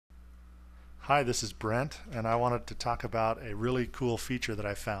Hi, this is Brent, and I wanted to talk about a really cool feature that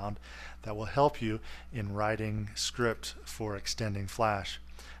I found that will help you in writing script for extending Flash.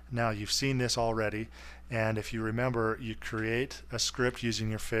 Now, you've seen this already, and if you remember, you create a script using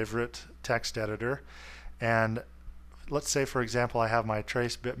your favorite text editor, and let's say, for example, I have my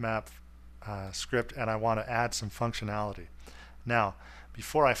trace bitmap script and I want to add some functionality. Now,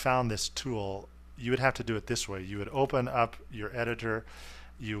 before I found this tool, you would have to do it this way. You would open up your editor,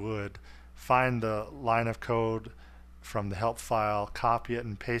 you would find the line of code from the help file, copy it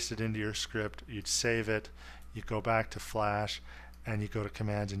and paste it into your script. You'd save it, you go back to Flash, and you go to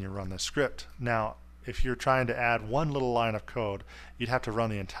commands and you run the script. Now, if you're trying to add one little line of code, you'd have to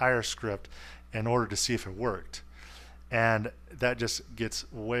run the entire script in order to see if it worked. And that just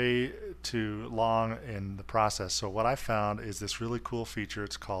gets way too long in the process. So what I found is this really cool feature.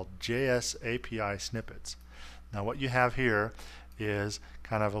 It's called JSAPI Snippets. Now what you have here is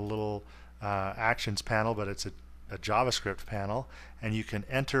kind of a little actions panel, but it's a JavaScript panel, and you can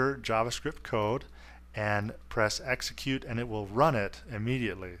enter JavaScript code and press execute and it will run it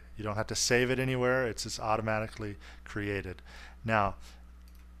immediately. You don't have to save it anywhere, it's just automatically created. Now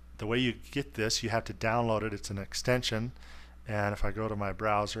the way you get this, you have to download it. It's an extension, and if I go to my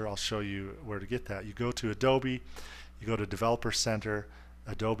browser, I'll show you where to get that. You go to Adobe, you go to Developer Center,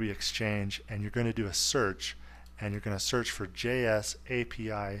 Adobe Exchange, and you're going to do a search, and you're going to search for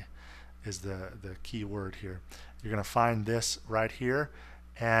JSAPI is the key word here. You're going to find this right here,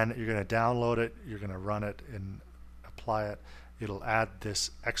 and you're going to download it, you're going to run it and apply it. It'll add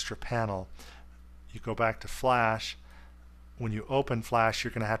this extra panel. You go back to Flash. When you open Flash, you're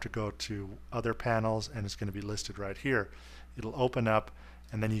going to have to go to other panels, and it's going to be listed right here. It'll open up,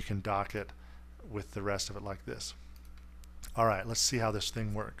 and then you can dock it with the rest of it like this. Alright, let's see how this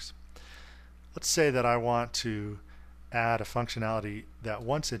thing works. Let's say that I want to add a functionality that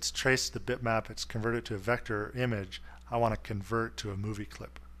once it's traced the bitmap, it's converted to a vector image, I want to convert to a movie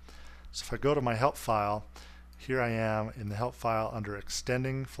clip. So if I go to my help file, here I am in the help file under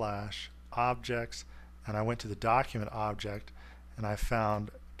extending Flash, objects, and I went to the document object and I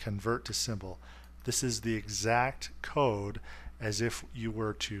found convert to symbol. This is the exact code as if you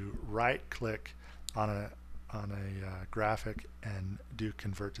were to right click on a graphic and do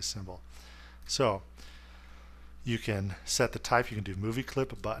convert to symbol. So you can set the type. You can do movie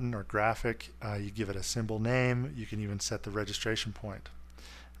clip, a button, or graphic. You give it a symbol name. You can even set the registration point.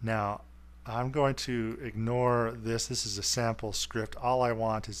 Now I'm going to ignore this. This is a sample script. All I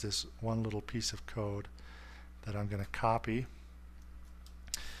want is this one little piece of code that I'm going to copy.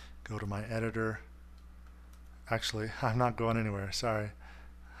 Go to my editor. Actually, I'm not going anywhere. Sorry.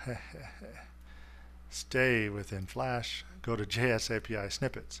 Stay within Flash. Go to JSAPI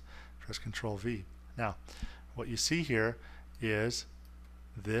Snippets. Press Control V. Now, what you see here is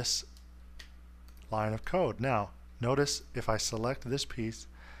this line of code. Now, notice if I select this piece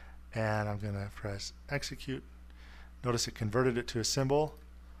and I'm going to press execute, notice it converted it to a symbol,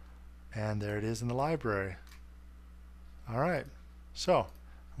 and there it is in the library. Alright, so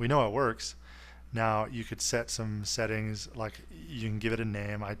we know it works. Now you could set some settings, like you can give it a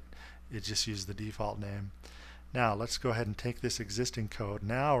name. It just used the default name. Now let's go ahead and take this existing code.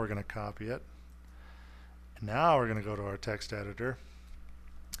 Now we're going to copy it. Now we're going to go to our text editor,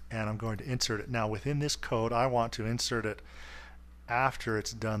 and I'm going to insert it. Now within this code, I want to insert it after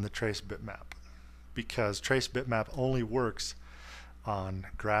it's done the trace bitmap, because trace bitmap only works on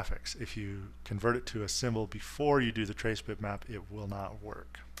graphics. If you convert it to a symbol before you do the trace bitmap, it will not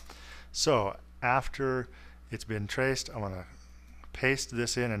work. So after it's been traced, I'm going to paste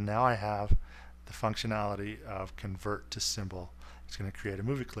this in, and now I have the functionality of convert to symbol. It's going to create a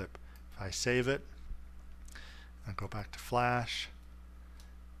movie clip. If I save it, I'll go back to Flash.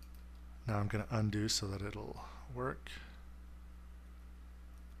 Now I'm going to undo so that it'll work.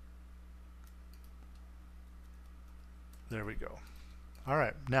 There we go.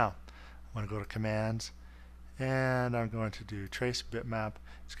 Alright, now I'm going to go to commands, and I'm going to do trace bitmap.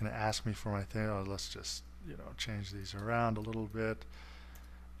 It's going to ask me for my thing. Oh, let's just change these around a little bit.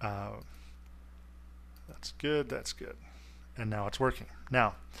 That's good, that's good. And now it's working.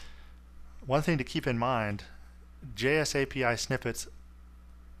 Now, one thing to keep in mind, JSAPI Snippets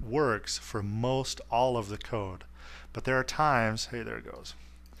works for most all of the code, but there are times, hey, there it goes.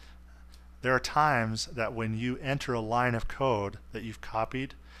 There are times that when you enter a line of code that you've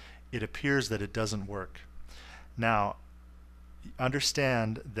copied, it appears that it doesn't work. Now,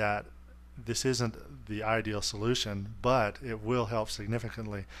 understand that this isn't the ideal solution, but it will help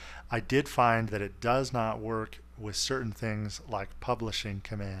significantly. I did find that it does not work with certain things like publishing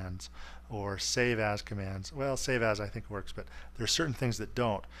commands or save as commands. Well, save as I think works, but there are certain things that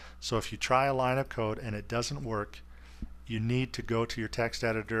don't. So if you try a line of code and it doesn't work, you need to go to your text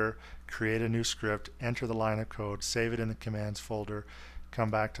editor, create a new script, enter the line of code, save it in the commands folder,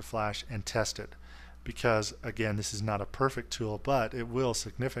 come back to Flash and test it. Because again, this is not a perfect tool, but it will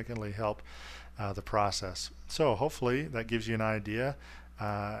significantly help the process. So hopefully that gives you an idea,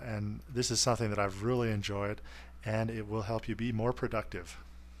 and this is something that I've really enjoyed, and it will help you be more productive.